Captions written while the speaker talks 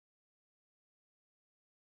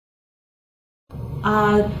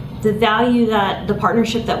The value that the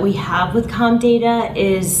partnership that we have with Comdata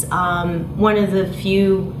is one of the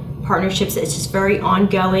few partnerships that's just very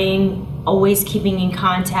ongoing, always keeping in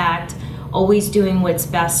contact, always doing what's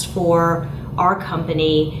best for our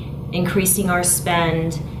company, increasing our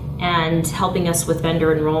spend, and helping us with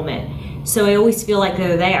vendor enrollment. So I always feel like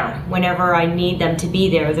they're there. Whenever I need them to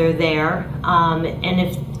be there, they're there. And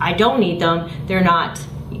if I don't need them, they're not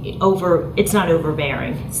it's not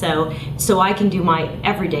overbearing. So I can do my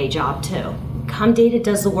everyday job too. Comdata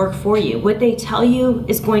does the work for you. What they tell you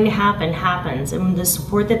is going to happen, happens. And the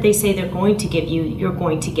support that they say they're going to give you, you're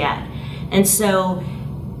going to get. And so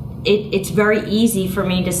it's very easy for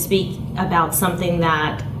me to speak about something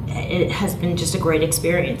that it has been just a great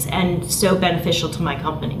experience and so beneficial to my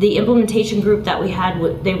company. The implementation group that we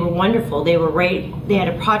had, they were wonderful. They were great. They had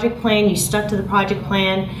a project plan, you stuck to the project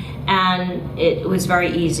plan, and it was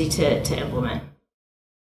very easy to implement.